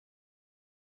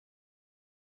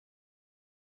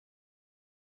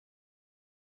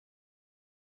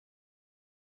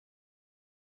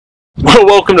Well,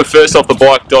 welcome to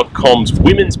FirstOffTheBike.com's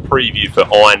women's preview for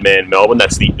Ironman Melbourne.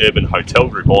 That's the Urban Hotel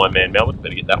Group Ironman Melbourne.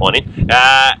 Better get that one in.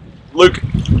 Luke,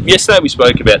 yesterday we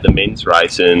spoke about the men's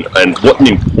race and what an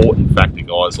important factor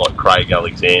guys like Craig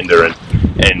Alexander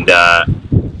and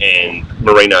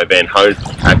Marino Van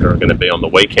Hoepacker are going to be on the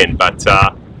weekend. But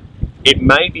it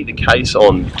may be the case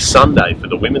on Sunday for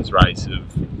the women's race of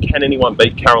can anyone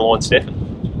beat Caroline Steffen?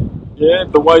 Yeah,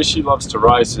 the way she loves to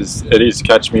race is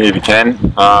catch me if you can.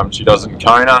 She does it in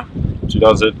Kona. She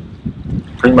does it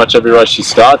pretty much every race she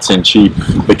starts in.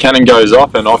 The cannon goes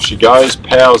off and off she goes,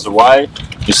 powers away.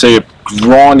 You see her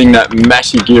grinding that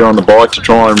massive gear on the bike to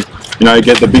try and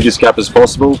get the biggest gap as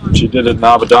possible. She did it in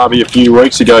Abu Dhabi a few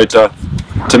weeks ago to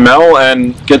Mel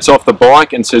and gets off the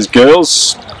bike and says,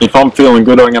 "Girls, if I'm feeling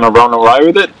good, I'm going to run away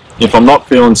with it. If I'm not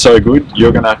feeling so good,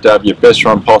 you're going to have your best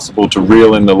run possible to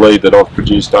reel in the lead that I've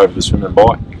produced over the swimming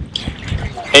bike."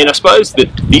 And I suppose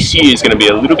that this year is going to be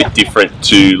a little bit different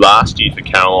to last year for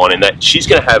Caroline in that she's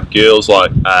going to have girls like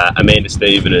Amanda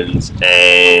Stevens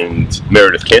and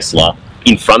Meredith Kessler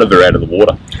in front of her out of the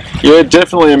water. Yeah,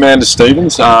 definitely Amanda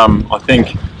Stevens. I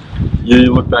think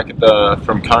you look back at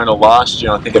from Kona last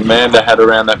year, I think Amanda had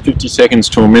around that 50 seconds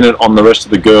to a minute on the rest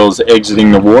of the girls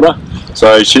exiting the water.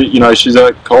 So she's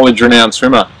a college-renowned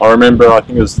swimmer. I remember, I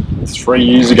think it was 3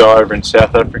 years ago over in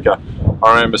South Africa,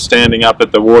 I remember standing up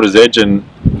at the water's edge and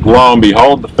lo and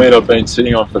behold, the feet I've been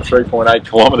sitting on for 3.8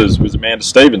 kilometres was Amanda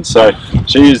Stevens. So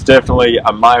she is definitely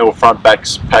a male front pack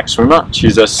swimmer.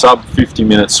 She's a sub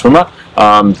 50-minute swimmer.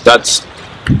 That's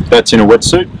in a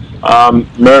wetsuit.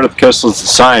 Meredith Kessler's the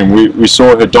same. We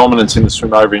saw her dominance in the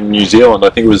swim over in New Zealand. I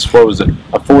think it was, a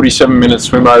 47-minute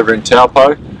swim over in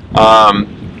Taupo.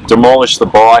 Demolished the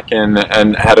bike and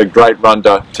had a great run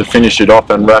to finish it off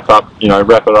and wrap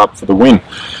it up for the win.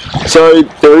 So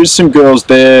there is some girls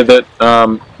there that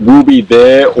will be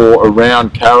there or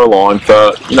around Caroline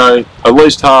for at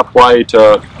least halfway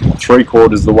to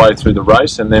 3/4 the way through the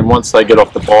race, and then once they get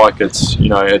off the bike, it's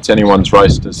anyone's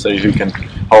race to see who can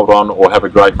hold on or have a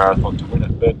great marathon to win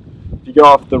it. But if you go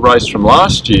off the race from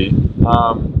last year,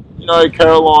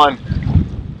 Caroline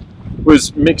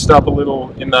was mixed up a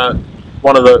little in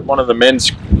one of the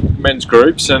men's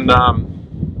groups, and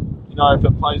if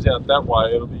it plays out that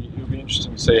way, it'll be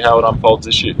interesting to see how it unfolds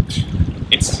this year.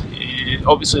 It's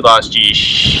obviously last year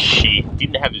she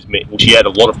didn't have as many. Well, she had a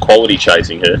lot of quality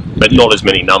chasing her, but not as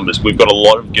many numbers. We've got a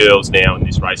lot of girls now in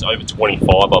this race, over 25,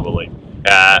 I believe,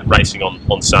 racing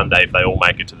on Sunday if they all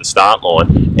make it to the start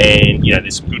line. And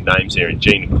there's some good names there in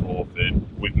Gina Crawford.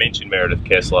 We've mentioned Meredith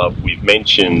Kessler. We've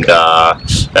mentioned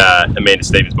Amanda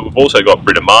Stevens, but we've also got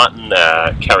Britta Martin,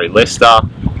 Carrie Lester.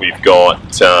 We've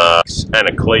got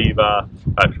Anna Cleaver,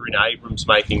 Corinne Abraham's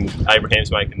making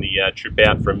the trip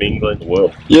out from England.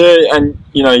 Well, yeah, and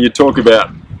you talk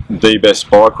about the best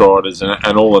bike riders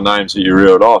and all the names that you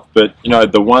reeled off, but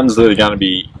the ones that are going to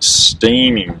be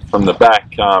steaming from the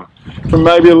back, from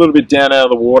maybe a little bit down out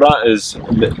of the water, is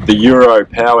the Euro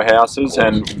powerhouses,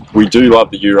 and we do love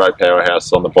the Euro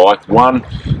powerhouses on the bike. One,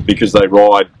 because they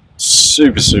ride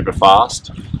super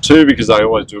fast. Two, because they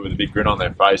always do it with a big grin on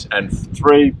their face. And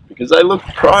three, because they look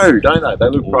pro, don't they? They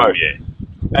look pro. Yeah.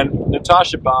 And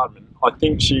Natasha Bardman, I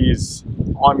think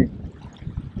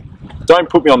don't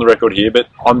put me on the record here, but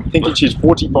I'm thinking she's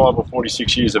 45 or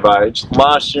 46 years of age.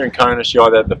 Last year in Kona, she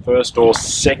either had the first or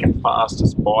second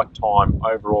fastest bike time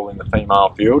overall in the female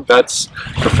field. That's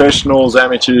professionals,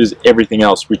 amateurs, everything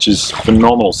else, which is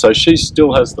phenomenal. So she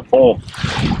still has the form.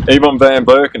 Yvonne van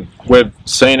Berken, we've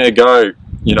seen her go,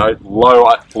 low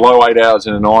 8 hours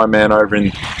in an Ironman over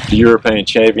in the European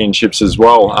Championships as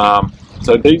well.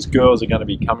 So these girls are going to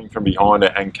be coming from behind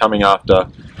her and coming after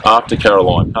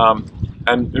Caroline.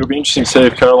 And it'll be interesting to see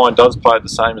if Caroline does play it the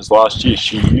same as last year.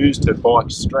 She used her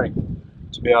bike's strength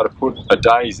to be able to put a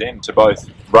day's end to both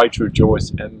Rachel Joyce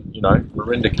and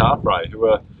Marinda Carfrae, who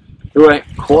are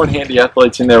quite handy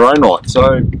athletes in their own right.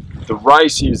 So the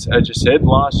race is, as you said,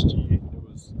 last year there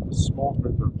was a small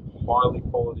group of highly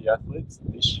quality athletes.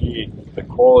 This year the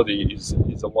quality is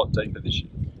a lot deeper this year.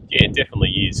 Yeah, it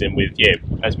definitely is. And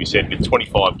as we said, with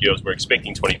 25 girls, we're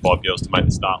expecting 25 girls to make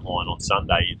the start line on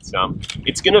Sunday.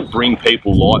 It's going to bring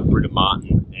people like Britta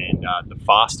Martin and the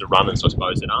faster runners, I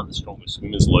suppose, that aren't the strongest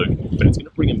swimmers, Luke, but it's going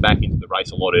to bring them back into the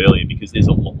race a lot earlier because there's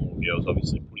a lot more girls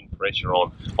obviously putting pressure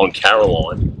on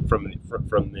Caroline from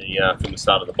the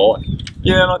start of the bike.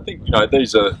 Yeah, and I think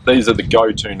these are the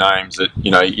go-to names that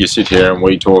you sit here and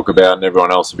we talk about, and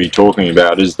everyone else will be talking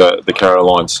about is the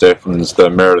Caroline Steffens, the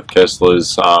Meredith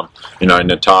Kesslers,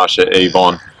 Natasha,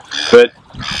 Yvonne. But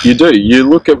you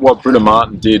look at what Britta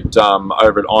Martin did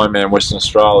over at Ironman Western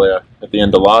Australia at the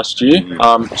end of last year.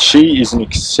 She is an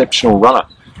exceptional runner.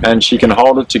 and she can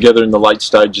hold it together in the late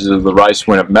stages of the race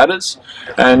when it matters.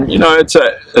 And you know,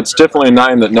 it's definitely a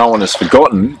name that no one has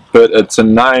forgotten, but it's a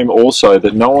name also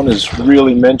that no one has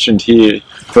really mentioned here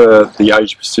for the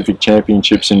Asia Pacific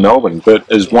Championships in Melbourne, but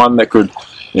is one that could,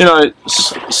 you know,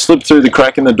 slip through the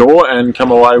crack in the door and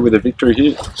come away with a victory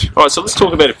here. All right, so let's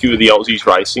talk about a few of the Aussies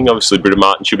racing. Obviously, Britta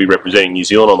Martin should be representing New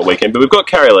Zealand on the weekend, but we've got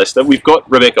Carrie Lester, we've got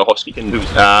Rebecca Hoskikin,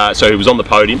 who was on the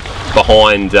podium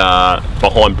behind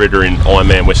Britta in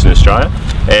Ironman Western Australia.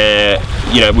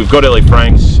 You know, we've got Ellie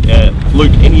Franks.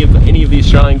 Luke, any of the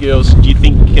Australian girls, do you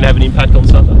think can have an impact on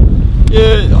Sunday?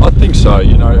 Yeah, I think so.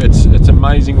 You know, it's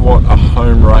amazing what a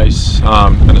home race,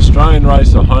 an Australian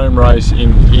race, a home race,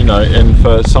 and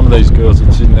for some of these girls,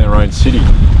 it's in their own city.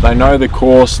 They know the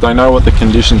course, they know what the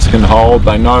conditions can hold,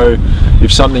 they know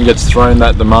if something gets thrown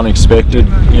at them unexpected.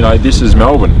 You know, this is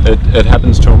Melbourne. It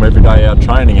happens to them every day out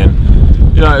training,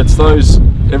 and you know, it's those.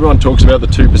 Everyone talks about the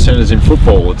 2%ers in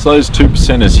football. It's those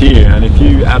 2%ers here, and if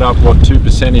you add up what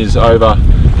 2% is over,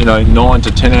 you know, 9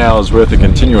 to 10 hours worth of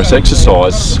continuous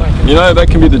exercise, you know, that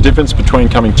can be the difference between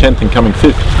coming 10th and coming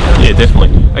 5th. Yeah,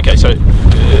 definitely. Okay, so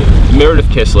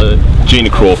Meredith Kessler, Gina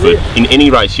Crawford, in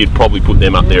any race you'd probably put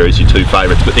them up there as your two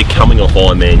favourites, but they're coming off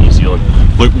Ironman New Zealand.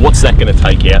 Luke, what's that going to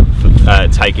take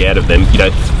out of them, you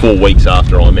know, 4 weeks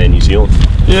after Ironman New Zealand?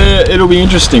 Yeah, it'll be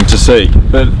interesting to see,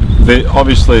 but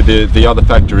obviously the other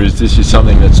factor is this is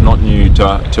something that's not new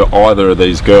to either of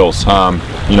these girls.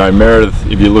 You know, Meredith,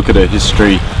 if you look at her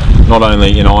history, not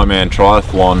only in Ironman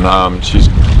triathlon, she's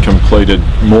completed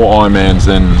more Ironmans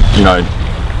than, you know,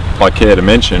 I care to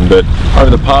mention, but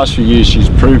over the past few years she's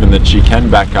proven that she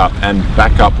can back up and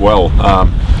back up well.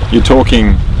 You're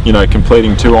talking, you know,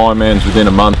 completing 2 Ironmans within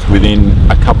a month, within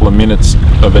a couple of minutes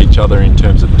of each other in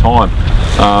terms of time.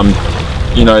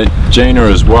 You know, Gina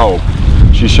as well,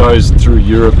 she shows through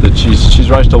Europe that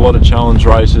she's raced a lot of challenge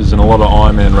races and a lot of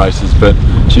Ironman races, but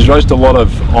she's raced a lot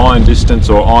of iron distance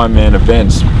or Ironman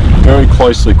events very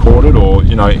closely quartered, or,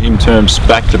 you know, in terms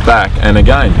back to back, and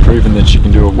again proven that she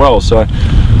can do it well. So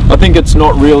I think it's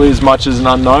not really as much as an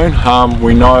unknown.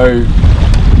 We know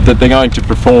that they're going to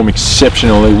perform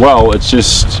exceptionally well. It's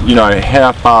just, you know,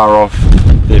 how far off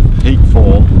their peak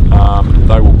form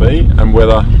they will be, and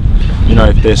whether, you know,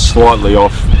 if they're slightly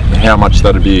off, how much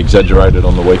that'd be exaggerated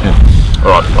on the weekend. All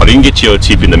right, I didn't get your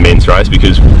tip in the men's race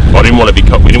because we didn't want to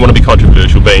be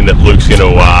controversial, being that Luke's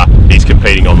he's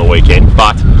competing on the weekend.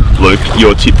 But Luke,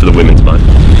 your tip for the women's, mate.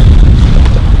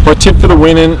 My tip for the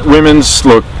women's,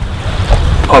 look,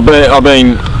 I've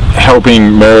been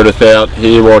helping Meredith out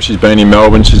here while she's been in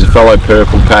Melbourne. She's a fellow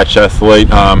purple patch athlete.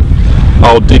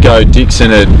 Old Dicko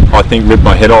Dixon had, I think, ripped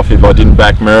my head off if I didn't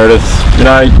back Meredith. You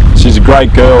know, she's a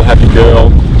great girl, happy girl,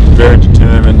 very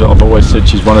determined. I've always said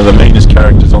she's one of the meanest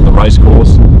characters on the race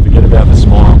course. Forget about the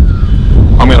smile.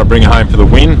 I'm going to bring her home for the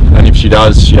win, and if she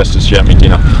does, she has to shout me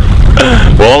dinner.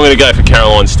 Well, I'm going to go for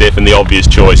Caroline Steffen, the obvious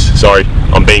choice. Sorry,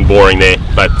 I'm being boring there,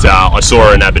 but I saw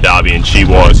her in Abu Dhabi, and she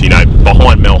was, you know,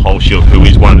 behind Mel Holshield, who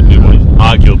is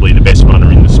arguably the best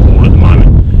runner in the sport at the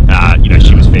moment. You know,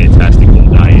 she was fantastic all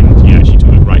day, and you know, she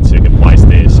took a great second place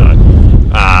there. So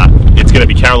it's going to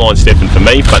be Caroline Steffen for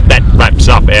me. But that wraps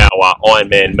up our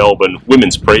Ironman Melbourne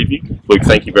women's preview. Luke,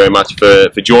 thank you very much for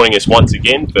joining us once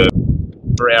again for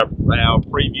our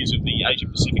previews of the Asia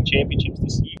Pacific Championships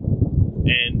this year.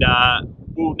 And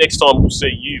next time we'll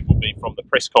see you will be from the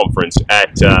press conference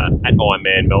at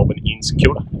Ironman Melbourne in St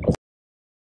Kilda.